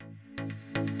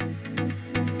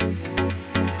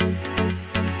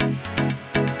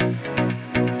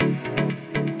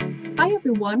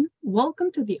everyone.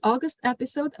 Welcome to the August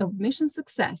episode of Mission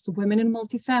Success Women in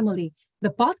Multifamily, the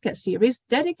podcast series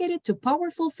dedicated to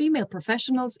powerful female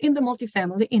professionals in the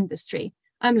multifamily industry.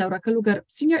 I'm La Rocca,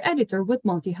 Senior Editor with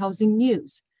Multi-Housing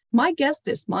News. My guest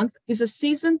this month is a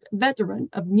seasoned veteran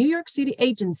of New York City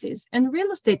agencies and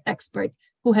real estate expert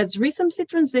who has recently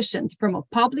transitioned from a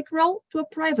public role to a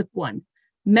private one.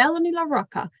 Melanie La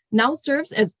Rocca now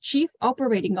serves as Chief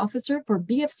Operating Officer for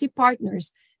BFC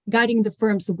Partners, guiding the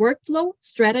firm's workflow,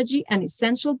 strategy, and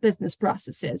essential business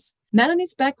processes.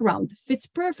 Melanie's background fits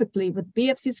perfectly with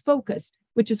BFC's focus,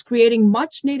 which is creating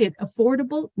much-needed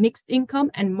affordable,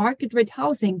 mixed-income, and market-rate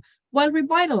housing while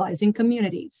revitalizing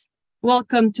communities.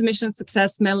 Welcome to Mission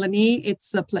Success, Melanie.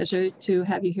 It's a pleasure to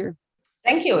have you here.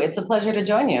 Thank you. It's a pleasure to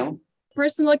join you.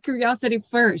 Personal curiosity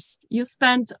first. You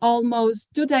spent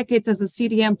almost 2 decades as a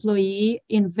city employee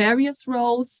in various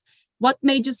roles. What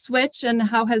made you switch, and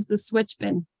how has the switch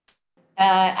been?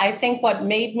 I think what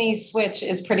made me switch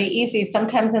is pretty easy.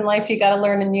 Sometimes in life, you got to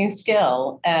learn a new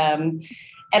skill. And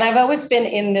I've always been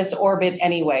in this orbit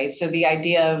anyway. So the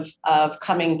idea of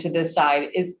coming to this side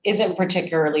isn't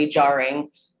particularly jarring.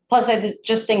 Plus, I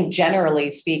just think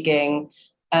generally speaking,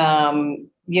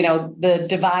 the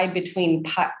divide between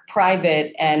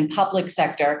private and public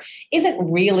sector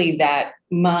isn't really that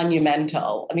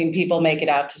monumental. I mean, people make it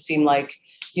out to seem like,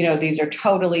 these are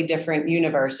totally different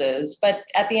universes. But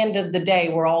at the end of the day,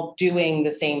 we're all doing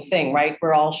the same thing, right?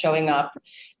 We're all showing up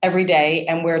every day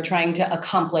and we're trying to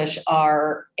accomplish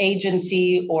our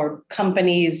agency or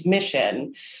company's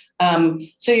mission.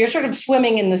 So you're sort of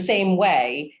swimming in the same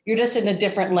way. You're just in a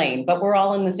different lane, but we're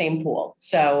all in the same pool.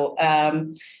 So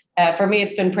for me,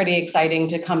 it's been pretty exciting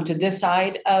to come to this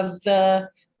side of the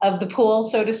pool,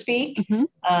 so to speak,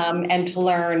 and to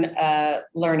learn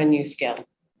a new skill.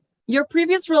 Your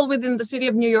previous role within the city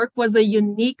of New York was a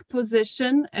unique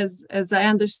position. As I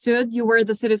understood, you were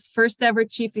the city's first ever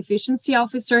chief efficiency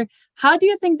officer. How do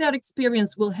you think that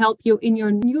experience will help you in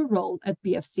your new role at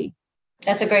BFC?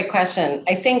 That's a great question.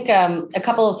 I think a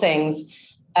couple of things.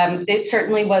 It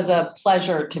certainly was a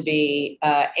pleasure to be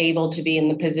able to be in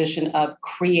the position of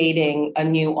creating a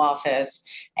new office.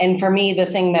 And for me, the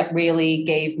thing that really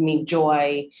gave me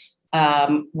joy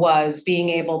was being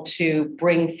able to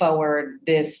bring forward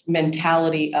this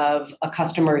mentality of a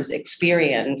customer's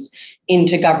experience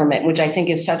into government, which I think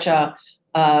is such a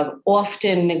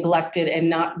often neglected and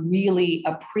not really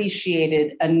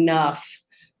appreciated enough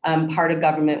part of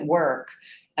government work.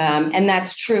 And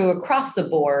that's true across the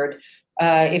board.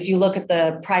 If you look at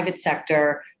the private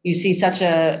sector, you see such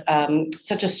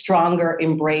a stronger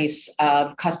embrace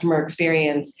of customer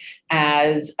experience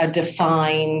as a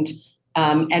defined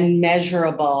and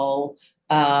measurable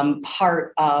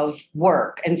part of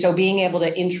work. And so being able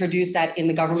to introduce that in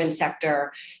the government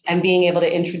sector and being able to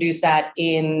introduce that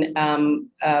in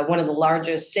one of the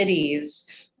largest cities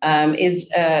is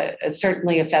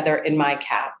certainly a feather in my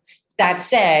cap. That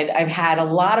said, I've had a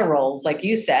lot of roles, like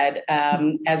you said,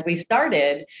 as we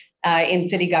started in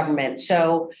city government.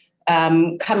 So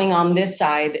coming on this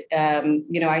side,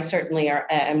 I certainly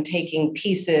am taking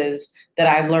pieces that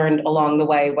I've learned along the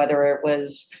way, whether it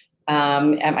was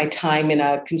at my time in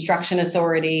a construction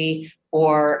authority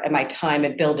or at my time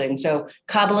at building. So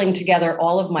cobbling together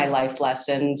all of my life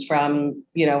lessons from,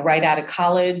 right out of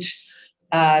college,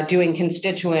 doing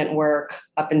constituent work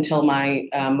up until my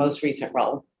most recent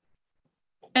role.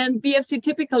 And BFC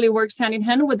typically works hand in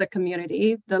hand with the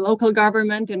community, the local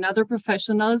government, and other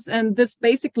professionals. And this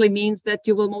basically means that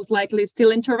you will most likely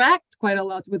still interact quite a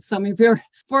lot with some of your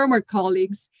former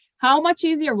colleagues. How much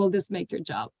easier will this make your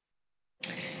job?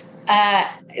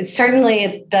 Certainly,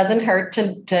 it doesn't hurt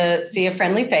to see a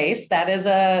friendly face. That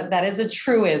is a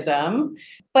truism.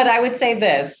 But I would say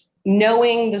this,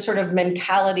 knowing the sort of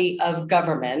mentality of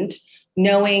government,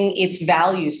 knowing its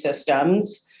value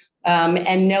systems,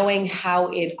 and knowing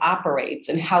how it operates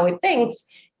and how it thinks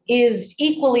is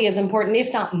equally as important,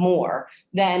 if not more,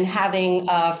 than having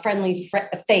a friendly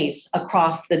face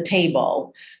across the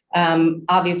table.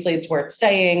 Obviously, it's worth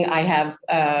saying I have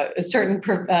certain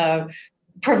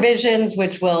provisions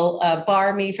which will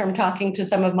bar me from talking to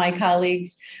some of my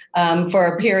colleagues for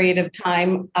a period of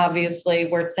time, obviously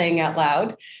worth saying out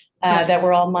loud, that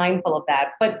we're all mindful of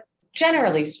that. But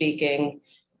generally speaking,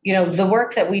 the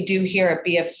work that we do here at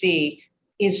BFC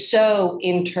is so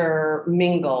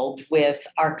intermingled with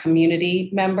our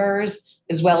community members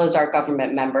as well as our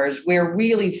government members. We're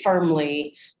really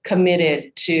firmly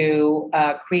committed to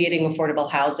creating affordable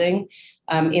housing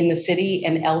in the city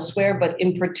and elsewhere, but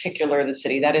in particular the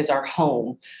city. That is our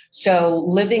home. So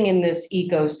living in this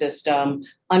ecosystem,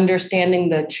 understanding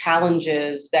the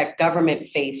challenges that government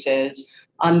faces,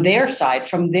 on their side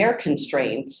from their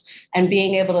constraints, and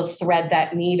being able to thread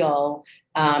that needle,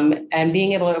 and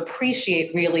being able to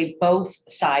appreciate really both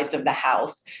sides of the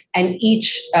house and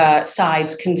each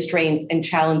side's constraints and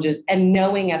challenges, and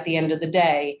knowing at the end of the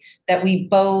day that we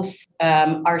both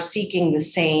are seeking the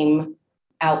same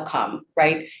outcome,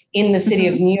 right? In the city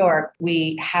of New York,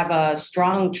 we have a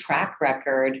strong track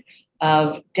record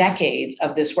of decades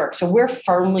of this work. So we're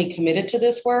firmly committed to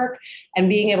this work, and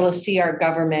being able to see our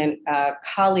government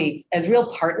colleagues as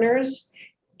real partners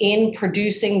in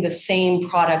producing the same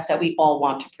product that we all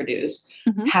want to produce,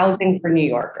 housing for New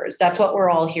Yorkers. That's what we're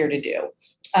all here to do.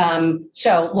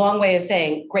 So long way of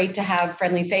saying, great to have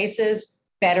friendly faces,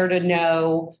 better to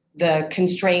know the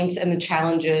constraints and the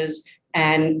challenges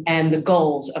and the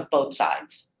goals of both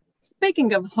sides.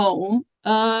 Speaking of home,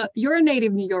 you're a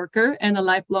native New Yorker and a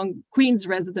lifelong Queens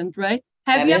resident, right?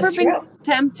 Have you ever been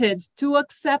tempted to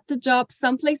accept a job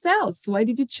someplace else? Why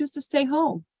did you choose to stay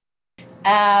home?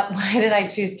 Why did I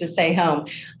choose to stay home?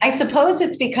 I suppose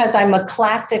it's because I'm a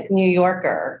classic New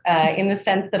Yorker, in the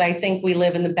sense that I think we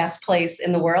live in the best place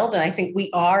in the world, and I think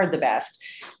we are the best.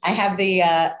 I have the,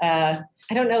 I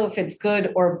don't know if it's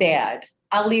good or bad.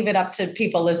 I'll leave it up to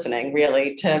people listening,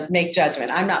 really, to make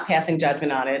judgment. I'm not passing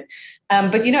judgment on it.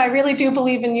 But, I really do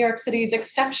believe in New York City's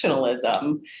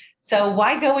exceptionalism. So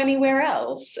why go anywhere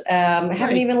else? I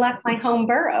haven't even left my home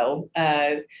borough,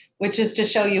 which is to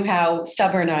show you how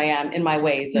stubborn I am in my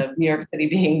ways of New York City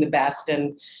being the best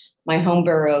and my home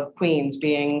borough of Queens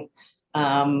being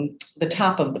the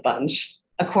top of the bunch,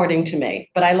 according to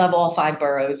me. But I love all 5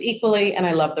 boroughs equally, and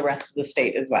I love the rest of the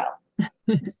state as well.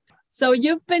 So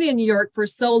you've been in New York for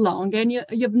so long, and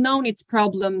you've known its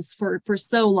problems for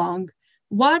so long.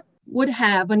 What would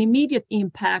have an immediate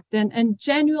impact and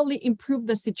genuinely improve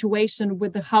the situation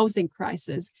with the housing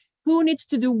crisis? Who needs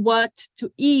to do what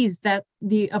to ease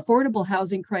the affordable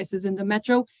housing crisis in the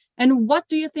metro? And what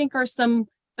do you think are some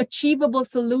achievable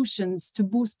solutions to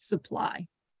boost supply?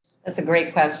 That's a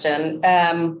great question.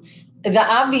 The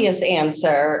obvious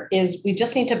answer is we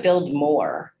just need to build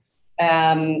more.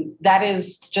 That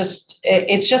is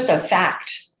it's just a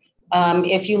fact.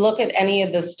 If you look at any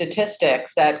of the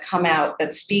statistics that come out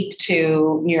that speak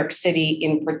to New York City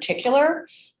in particular,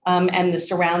 and the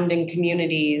surrounding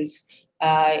communities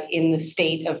in the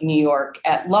state of New York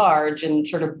at large, and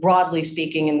sort of broadly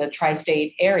speaking in the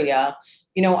tri-state area,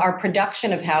 our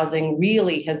production of housing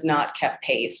really has not kept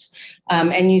pace.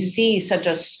 And you see such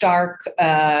a stark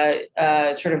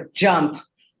sort of jump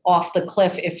off the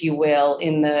cliff, if you will,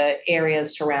 in the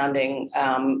areas surrounding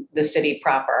the city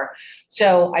proper.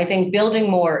 So I think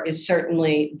building more is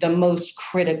certainly the most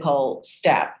critical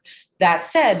step. That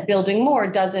said, building more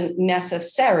doesn't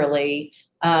necessarily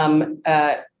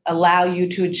allow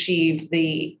you to achieve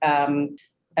the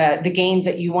gains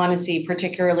that you want to see,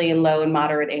 particularly in low and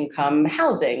moderate income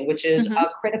housing, which is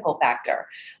a critical factor.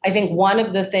 I think one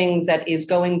of the things that is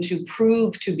going to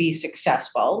prove to be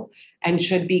successful and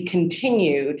should be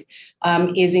continued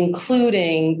is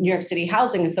including New York City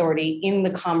Housing Authority in the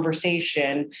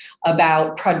conversation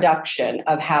about production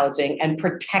of housing and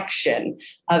protection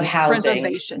of housing,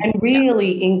 and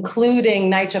really including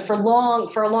NYCHA for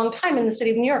a long time in the city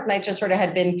of New York. NYCHA sort of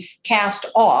had been cast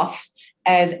off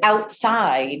as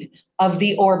outside of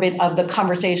the orbit of the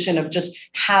conversation of just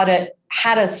how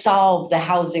to solve the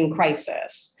housing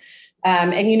crisis.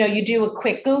 And you do a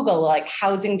quick Google, like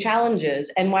housing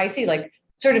challenges, NYC, like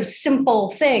sort of simple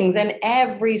things, and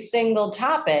every single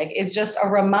topic is just a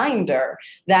reminder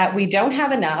that we don't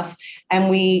have enough, and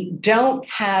we don't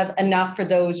have enough for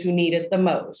those who need it the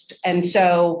most. And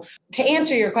so to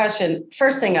answer your question,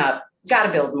 first thing up, got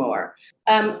to build more.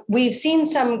 We've seen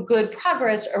some good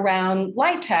progress around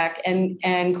LIHTC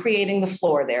and creating the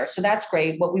floor there. So that's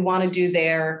great. What we want to do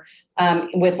there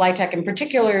with LIHTC in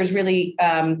particular is really,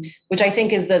 which I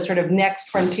think is the sort of next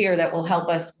frontier that will help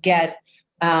us get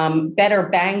better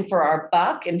bang for our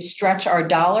buck and stretch our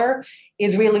dollar,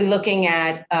 is really looking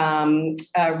at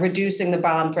reducing the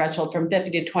bond threshold from 50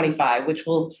 to 25, which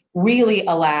will really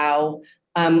allow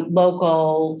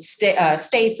local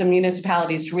states and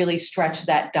municipalities to really stretch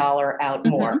that dollar out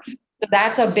more. So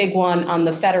that's a big one on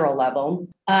the federal level.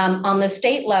 On the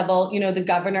state level, the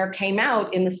governor came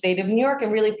out in the state of New York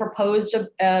and really proposed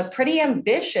a pretty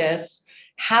ambitious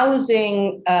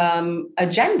housing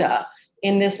agenda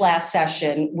in this last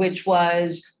session, which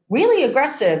was really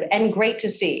aggressive and great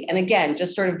to see. And again,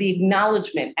 just sort of the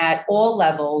acknowledgement at all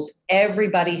levels,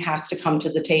 everybody has to come to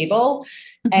the table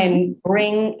and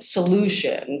bring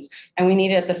solutions. And we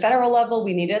need it at the federal level,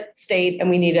 we need it at the state, and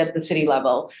we need it at the city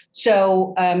level.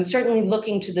 So certainly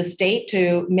looking to the state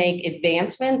to make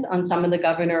advancements on some of the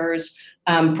governor's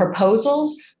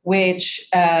proposals, which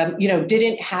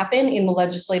didn't happen in the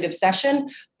legislative session.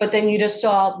 But then you just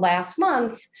saw last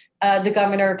month, the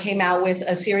governor came out with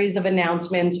a series of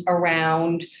announcements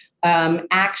around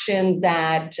actions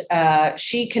that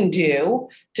she can do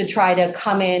to try to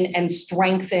come in and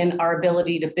strengthen our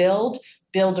ability to build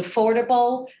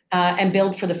affordable, and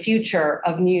build for the future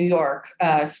of New York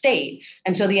State.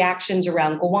 And so the actions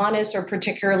around Gowanus are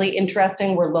particularly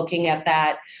interesting. We're looking at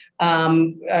that.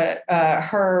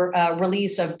 Her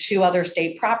release of 2 other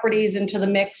state properties into the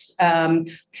mix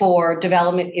for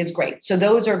development is great. So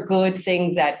those are good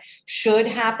things that should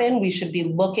happen. We should be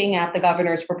looking at the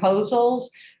governor's proposals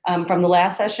from the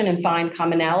last session and find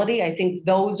commonality. I think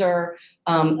those are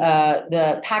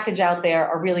the package out there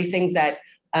are really things that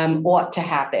ought to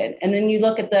happen. And then you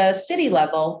look at the city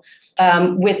level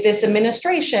with this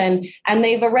administration, and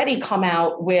they've already come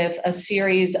out with a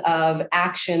series of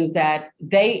actions that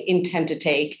they intend to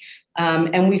take.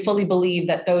 And we fully believe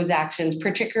that those actions,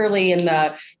 particularly in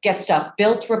the Get Stuff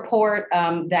Built report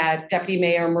that Deputy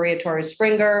Mayor Maria Torres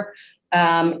Springer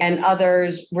and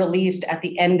others released at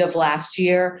the end of last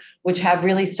year, which have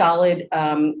really solid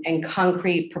and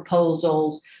concrete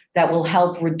proposals that will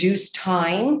help reduce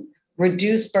time,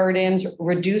 reduce burdens,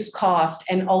 reduce cost,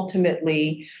 and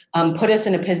ultimately put us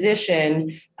in a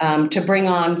position to bring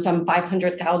on some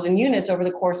 500,000 units over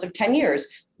the course of 10 years.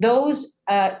 Those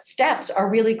steps are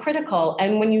really critical.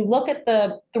 And when you look at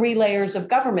the 3 layers of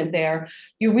government there,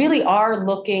 you really are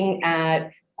looking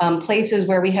at places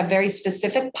where we have very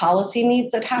specific policy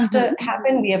needs that have to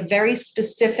happen. We have very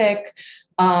specific,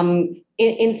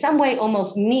 in some way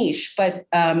almost niche, but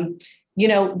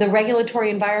the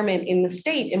regulatory environment in the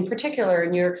state, in particular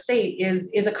in New York State,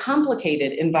 is a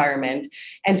complicated environment.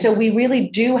 And so we really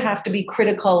do have to be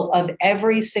critical of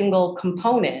every single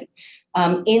component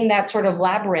in that sort of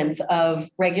labyrinth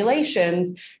of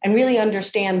regulations and really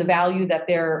understand the value that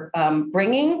they're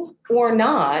bringing or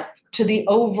not to the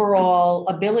overall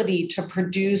ability to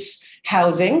produce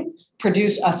housing,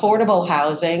 produce affordable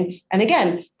housing, and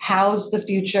again, house the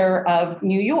future of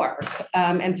New York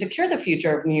and secure the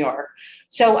future of New York.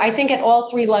 So I think at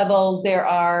all 3 levels, there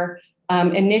are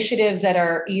initiatives that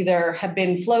are either have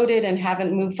been floated and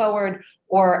haven't moved forward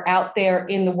or out there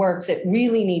in the works that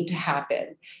really need to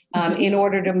happen in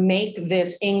order to make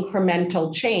this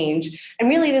incremental change. And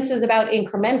really, this is about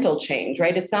incremental change,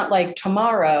 right? It's not like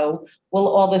tomorrow we'll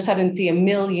all of a sudden see 1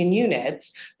 million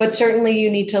units, but certainly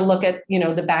you need to look at,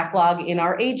 the backlog in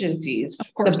our agencies,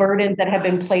 the burdens that have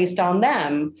been placed on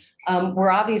them.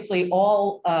 We're obviously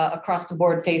all across the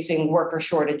board facing worker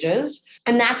shortages,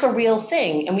 and that's a real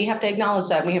thing. And we have to acknowledge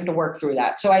that, and we have to work through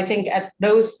that. So I think at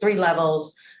those 3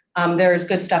 levels, there's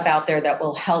good stuff out there that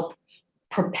will help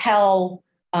propel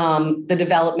the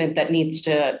development that needs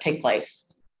to take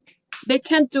place. They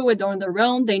can't do it on their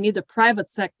own. They need the private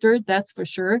sector, that's for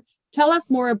sure. Tell us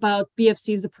more about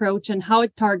BFC's approach and how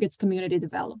it targets community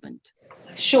development.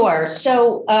 Sure.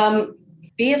 So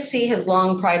BFC has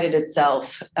long prided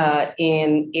itself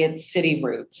in its city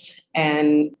roots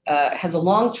and has a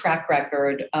long track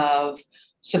record of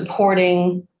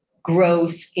supporting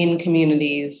growth in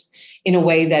communities in a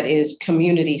way that is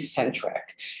community-centric.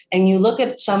 And you look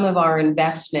at some of our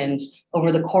investments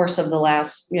over the course of the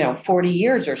last 40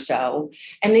 years or so,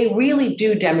 and they really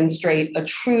do demonstrate a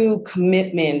true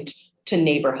commitment to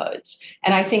neighborhoods.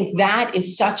 And I think that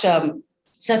is such an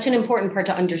important part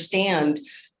to understand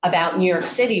about New York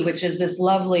City, which is this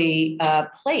lovely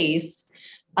place.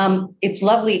 It's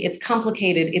lovely, it's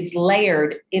complicated, it's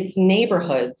layered, it's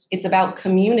neighborhoods, it's about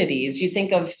communities. You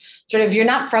think of you're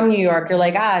not from New York, you're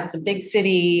like, it's a big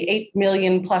city, 8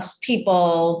 million plus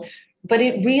people, but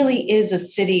it really is a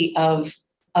city of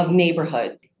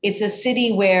neighborhoods. It's a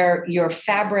city where your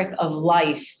fabric of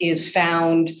life is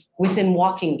found within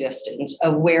walking distance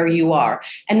of where you are.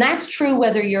 And that's true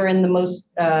whether you're in the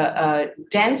most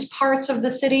dense parts of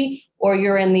the city or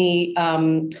you're in the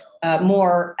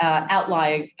more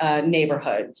outlying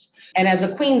neighborhoods. And as a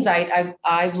Queensite,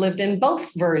 I've lived in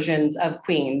both versions of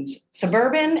Queens,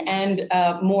 suburban and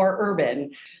more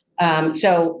urban.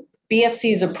 So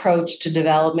BFC's approach to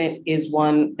development is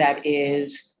one that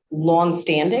is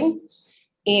longstanding.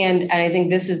 And I think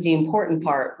this is the important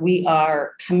part. We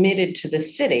are committed to the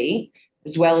city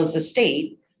as well as the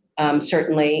state,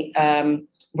 certainly,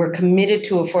 We're committed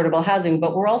to affordable housing,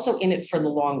 but we're also in it for the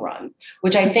long run,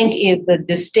 which I think is a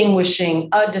distinguishing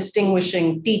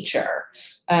feature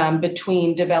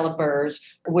between developers.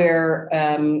 We're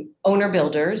owner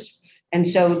builders. And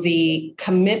so the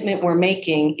commitment we're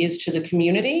making is to the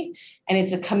community. And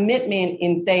it's a commitment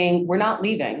in saying we're not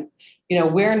leaving.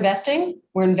 We're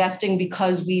investing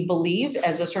because we believe,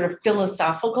 as a sort of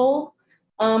philosophical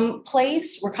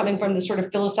place. We're coming from the sort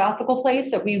of philosophical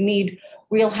place that we need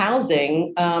real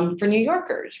housing for New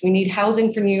Yorkers. We need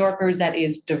housing for New Yorkers that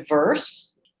is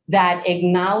diverse, that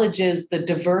acknowledges the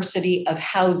diversity of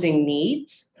housing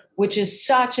needs, which is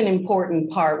such an important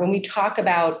part. When we talk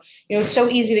about, it's so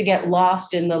easy to get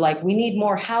lost in we need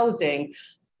more housing.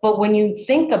 But when you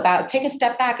take a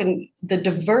step back, and the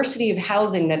diversity of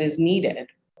housing that is needed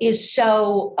is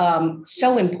so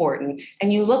important.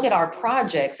 And you look at our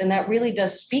projects, and that really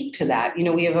does speak to that.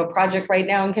 We have a project right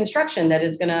now in construction that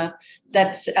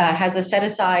has a set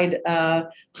aside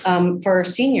for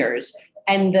seniors,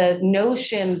 and the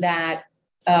notion that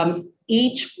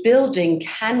each building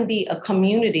can be a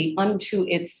community unto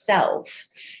itself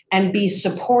and be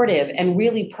supportive and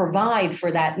really provide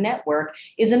for that network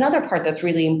is another part that's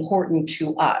really important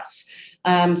to us.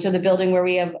 So the building where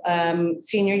we have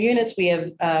senior units, we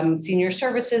have senior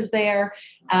services there,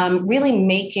 really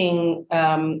making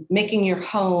your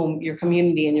home your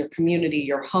community, and your community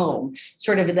your home,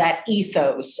 sort of that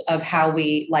ethos of how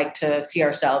we like to see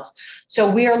ourselves.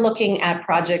 So we are looking at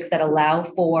projects that allow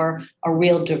for a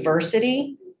real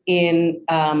diversity in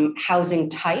housing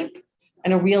type,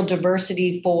 and a real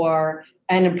diversity for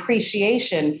an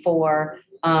appreciation for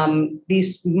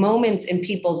these moments in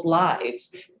people's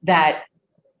lives that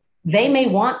they may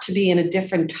want to be in a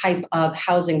different type of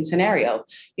housing scenario.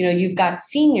 You've got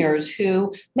seniors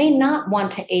who may not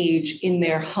want to age in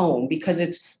their home because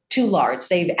it's too large.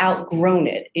 They've outgrown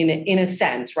it in a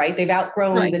sense, right? They've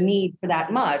outgrown the need for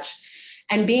that much.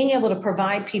 And being able to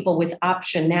provide people with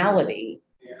optionality,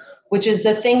 which is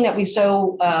the thing that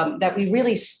we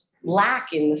really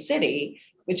lack in the city,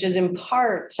 which is in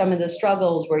part some of the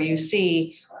struggles where you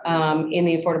see in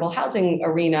the affordable housing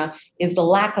arena, is the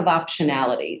lack of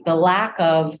optionality, the lack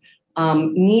of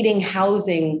needing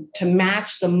housing to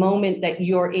match the moment that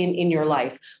you're in your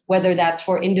life, whether that's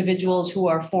for individuals who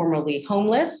are formerly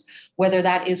homeless, whether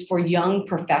that is for young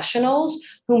professionals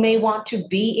who may want to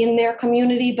be in their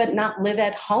community but not live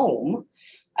at home,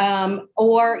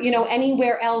 or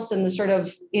anywhere else in the sort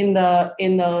of in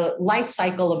the life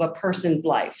cycle of a person's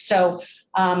life. So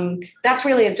that's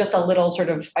really just a little sort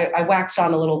of, I waxed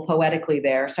on a little poetically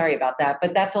there. Sorry about that.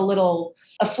 But that's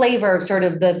a flavor of sort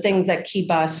of the things that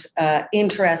keep us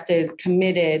interested,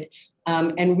 committed,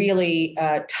 and really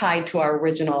tied to our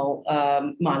original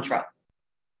mantra.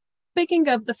 Speaking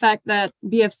of the fact that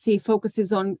BFC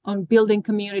focuses on building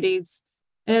communities,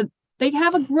 they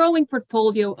have a growing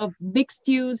portfolio of mixed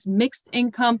use, mixed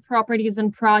income properties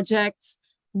and projects.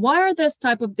 Why are this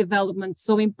type of developments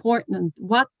so important?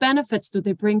 What benefits do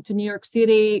they bring to New York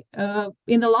City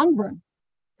in the long run?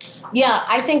 Yeah,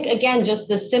 I think, again, just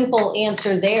the simple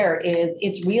answer there is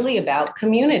it's really about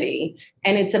community,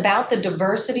 and it's about the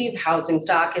diversity of housing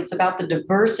stock. It's about the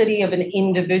diversity of an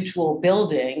individual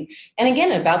building. And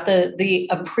again, about the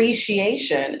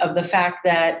appreciation of the fact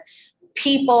that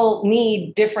people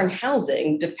need different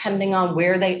housing depending on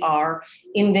where they are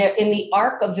in the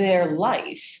arc of their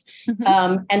life.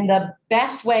 Mm-hmm. And the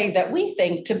best way that we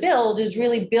think to build is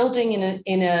really building in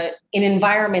an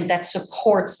environment that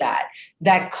supports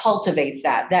that cultivates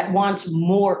that wants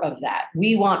more of that.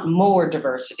 We want more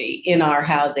diversity in our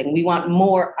housing. We want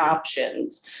more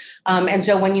options. And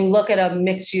so when you look at a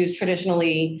mixed use,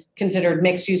 traditionally considered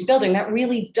mixed use building, that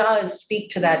really does speak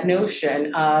to that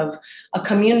notion of a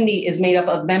community is made up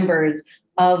of members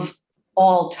of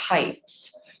all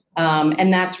types.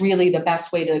 And that's really the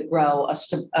best way to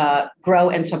grow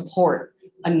and support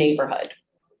a neighborhood.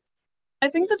 I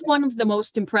think that one of the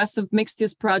most impressive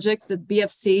mixed-use projects that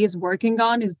BFC is working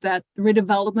on is that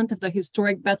redevelopment of the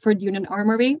historic Bedford Union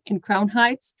Armory in Crown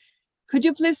Heights. Could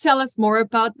you please tell us more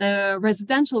about the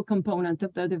residential component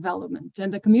of the development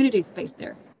and the community space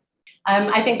there?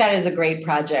 I think that is a great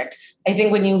project. I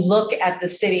think when you look at the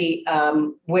city,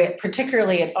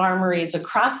 particularly at armories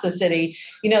across the city,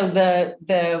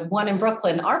 the one in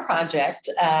Brooklyn, our project,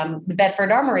 the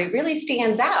Bedford Armory, really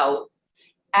stands out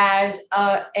as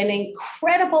an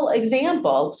incredible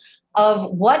example of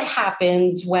what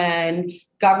happens when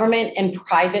government and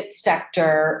private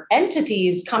sector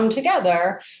entities come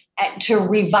together to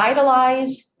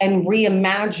revitalize and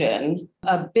reimagine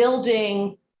a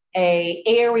building, an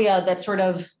area that sort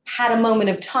of had a moment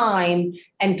of time,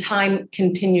 and time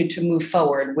continued to move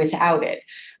forward without it.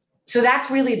 So that's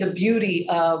really the beauty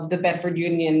of the Bedford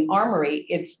Union Armory.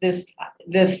 It's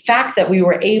the fact that we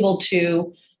were able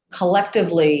to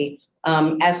collectively,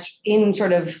 as in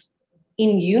sort of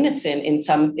in unison in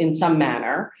some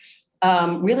manner,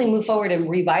 really move forward and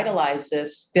revitalize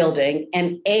this building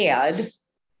and add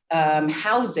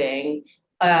housing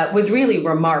was really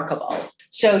remarkable.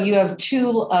 So you have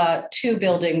two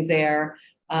buildings there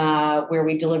where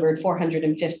we delivered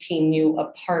 415 new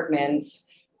apartments,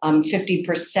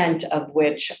 50% of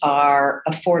which are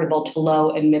affordable to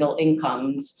low and middle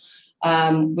incomes.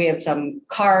 We have some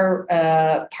car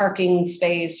parking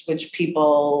space, which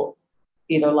people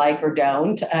either like or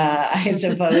don't, I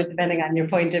suppose, depending on your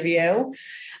point of view.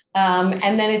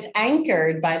 And then it's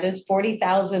anchored by this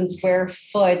 40,000 square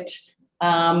foot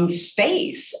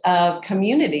space of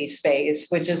community space,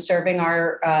 which is serving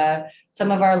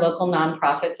some of our local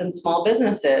nonprofits and small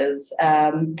businesses.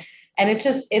 And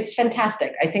it's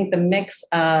fantastic. I think the mix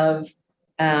of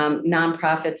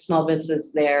nonprofit, small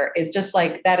business there is just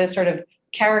like, that is sort of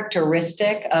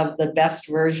characteristic of the best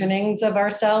versionings of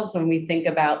ourselves when we think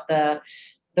about the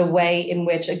way in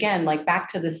which, again, like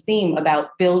back to this theme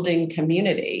about building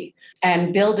community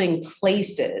and building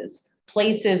places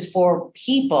for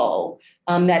people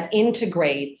that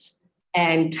integrates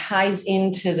and ties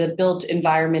into the built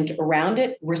environment around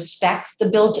it, respects the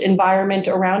built environment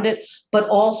around it, but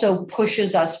also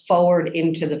pushes us forward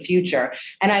into the future.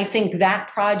 And I think that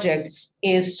project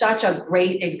is such a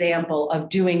great example of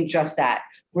doing just that,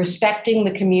 respecting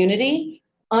the community,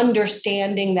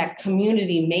 understanding that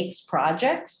community makes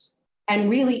projects, and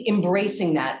really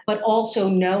embracing that, but also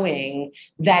knowing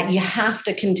that you have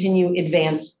to continue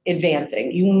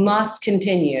advancing. You must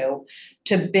continue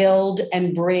to build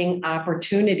and bring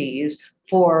opportunities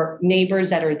for neighbors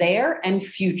that are there and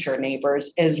future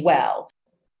neighbors as well.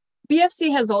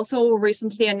 BFC has also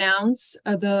recently announced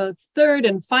the third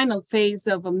and final phase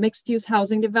of a mixed-use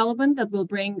housing development that will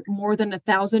bring more than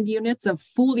 1,000 units of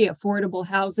fully affordable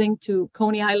housing to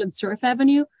Coney Island Surf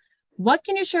Avenue. What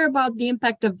can you share about the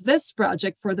impact of this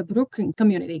project for the Brooklyn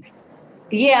community?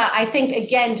 Yeah, I think,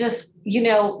 again, just,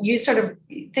 you sort of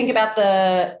think about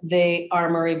the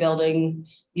Armory building,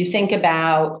 you think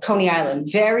about Coney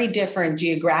Island, very different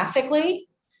geographically,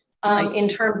 right, in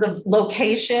terms of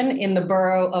location in the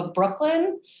borough of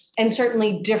Brooklyn, and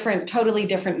certainly totally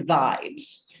different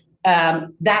vibes.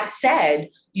 That said,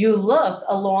 you look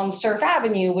along Surf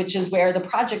Avenue, which is where the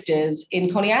project is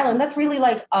in Coney Island, that's really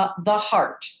like the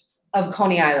heart of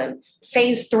Coney Island.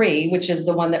 Phase 3, which is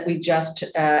the one that we just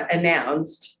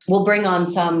announced, will bring on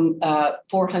some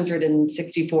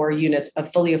 464 units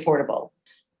of fully affordable,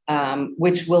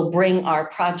 which will bring our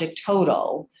project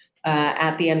total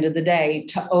at the end of the day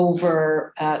to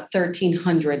over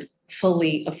 1,300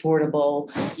 fully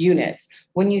affordable units.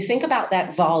 When you think about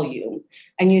that volume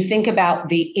and you think about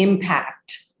the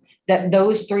impact that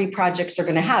those three projects are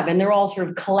going to have, and they're all sort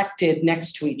of collected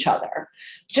next to each other,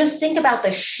 just think about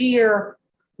the sheer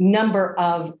number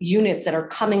of units that are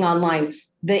coming online,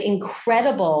 the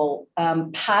incredible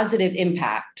positive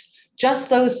impact just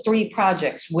those three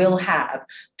projects will have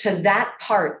to that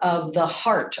part of the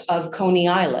heart of Coney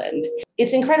Island.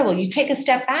 It's incredible. You take a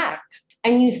step back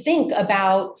and you think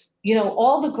about,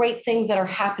 all the great things that are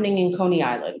happening in Coney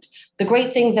Island, the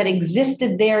great things that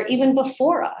existed there even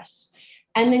before us.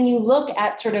 And then you look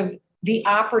at sort of the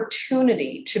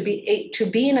opportunity to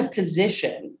be in a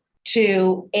position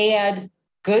to add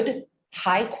good,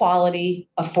 high quality,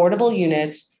 affordable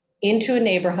units into a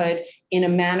neighborhood in a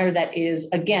manner that is,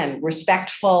 again,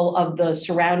 respectful of the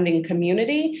surrounding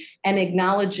community and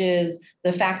acknowledges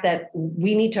the fact that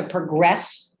we need to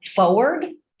progress forward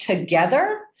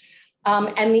together.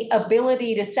 And the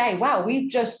ability to say, wow,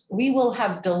 we will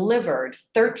have delivered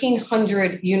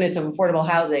 1,300 units of affordable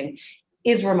housing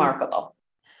is remarkable.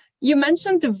 You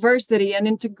mentioned diversity and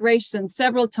integration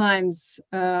several times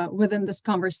within this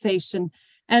conversation.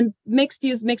 And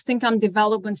mixed-use, mixed-income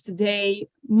developments today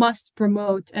must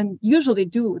promote, and usually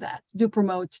do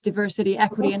promote diversity,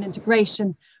 equity, and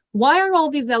integration. Why are all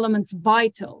these elements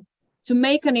vital to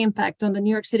make an impact on the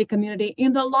New York City community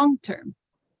in the long term?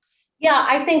 Yeah,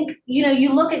 I think, you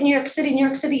look at New York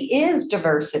City is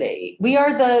diversity. We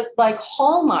are the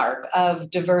hallmark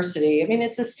of diversity. I mean,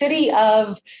 it's a city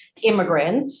of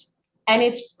immigrants. And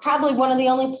it's probably one of the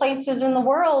only places in the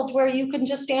world where you can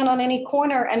just stand on any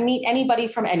corner and meet anybody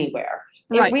from anywhere.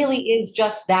 Right. It really is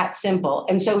just that simple.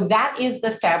 And so that is the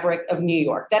fabric of New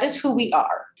York. That is who we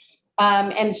are.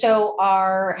 And so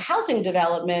our housing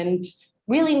development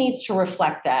really needs to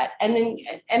reflect that. And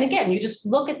again, you just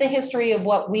look at the history of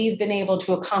what we've been able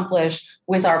to accomplish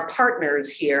with our partners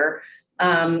here.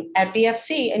 at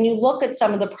BFC and you look at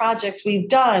some of the projects we've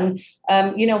done,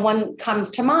 one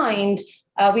comes to mind.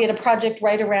 We had a project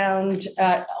right around,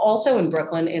 also in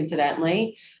Brooklyn,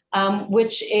 incidentally,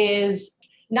 which is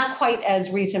not quite as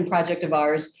recent project of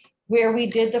ours, where we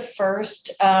did the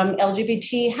first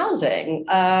LGBT housing,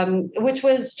 which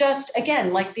was just,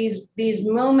 again, like these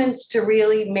moments to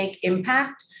really make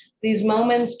impact, these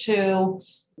moments to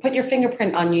put your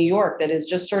fingerprint on New York that is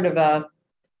just sort of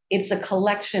it's a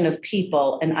collection of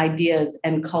people and ideas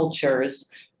and cultures.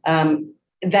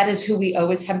 That is who we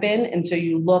always have been. And so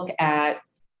you look at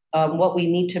what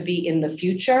we need to be in the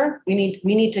future, we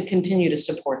need to continue to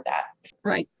support that.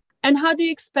 Right. And how do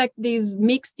you expect these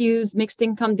mixed use, mixed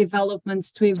income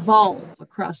developments to evolve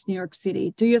across New York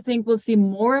City? Do you think we'll see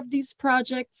more of these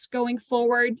projects going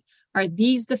forward? Are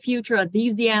these the future? Are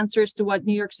these the answers to what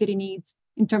New York City needs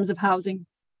in terms of housing?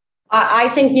 I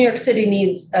think New York City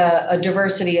needs a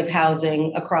diversity of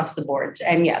housing across the board.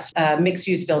 And yes, mixed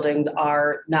use buildings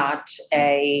are not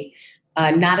a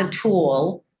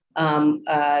tool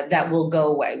that will go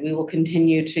away. We will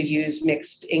continue to use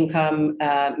mixed income,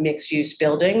 mixed use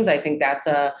buildings. I think that's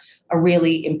a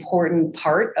really important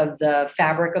part of the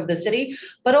fabric of the city.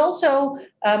 But also,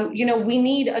 we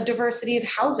need a diversity of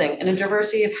housing and a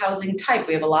diversity of housing type.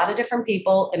 We have a lot of different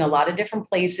people in a lot of different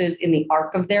places in the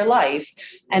arc of their life,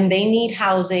 and they need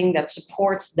housing that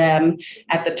supports them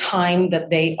at the time that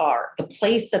they are, the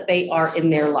place that they are in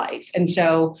their life. And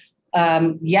so,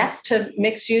 yes to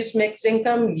mixed use, mixed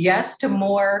income. Yes to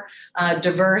more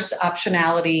diverse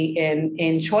optionality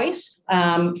in choice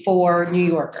for New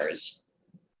Yorkers.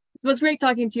 It was great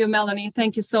talking to you, Melanie.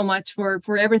 Thank you so much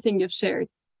for everything you've shared.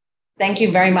 Thank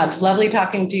you very much. Lovely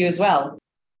talking to you as well.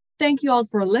 Thank you all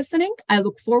for listening. I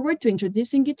look forward to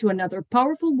introducing you to another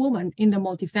powerful woman in the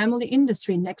multifamily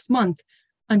industry next month.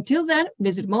 Until then,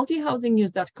 visit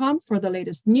multihousingnews.com for the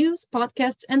latest news,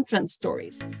 podcasts, and trend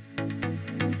stories.